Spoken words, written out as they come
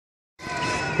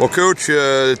Well, Coach,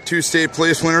 two state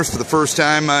place winners for the first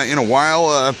time in a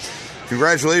while.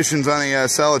 Congratulations on a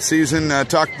solid season.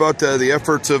 Talk about the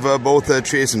efforts of both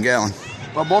Chase and Gatlin.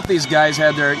 Well, both these guys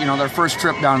had their first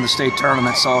trip down to the state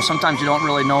tournament, so sometimes you don't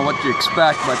really know what to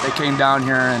expect, but they came down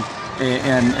here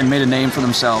and made a name for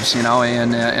themselves,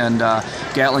 and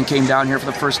Gatlin came down here for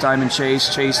the first time in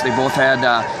Chase. They both had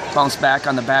bounced back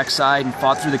on the backside and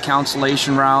fought through the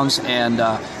consolation rounds, and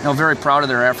very proud of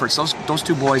their efforts. Those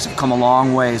two boys have come a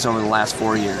long ways over the last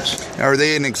 4 years. Are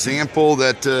they an example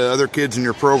that other kids in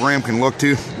your program can look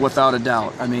to? Without a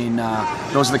doubt. I mean,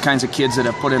 those are the kinds of kids that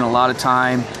have put in a lot of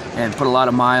time and put a lot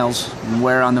of miles and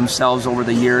wear on themselves over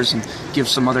the years, and give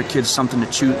some other kids something to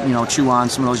chew on,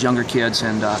 some of those younger kids.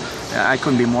 And I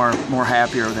couldn't be more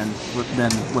happier than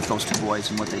with those two boys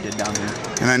and what they did down here.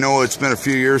 And I know it's been a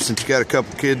few years since you got a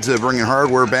couple kids bringing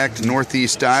hardware back to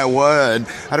Northeast Iowa.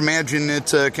 I'd imagine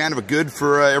it's kind of a good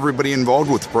for everybody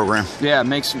involved with the program. Yeah, it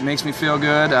makes me feel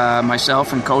good.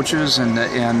 Myself and coaches and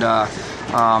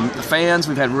the fans.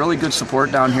 We've had really good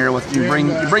support down here. You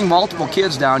bring multiple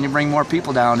kids down, you bring more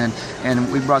people down,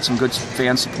 and we brought some good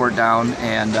fan support down,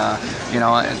 and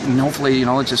hopefully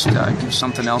it just gives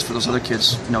something else for those other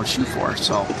kids to shoot for.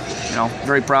 So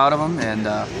very proud of them, and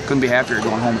couldn't be happier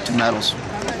going home with 2 medals.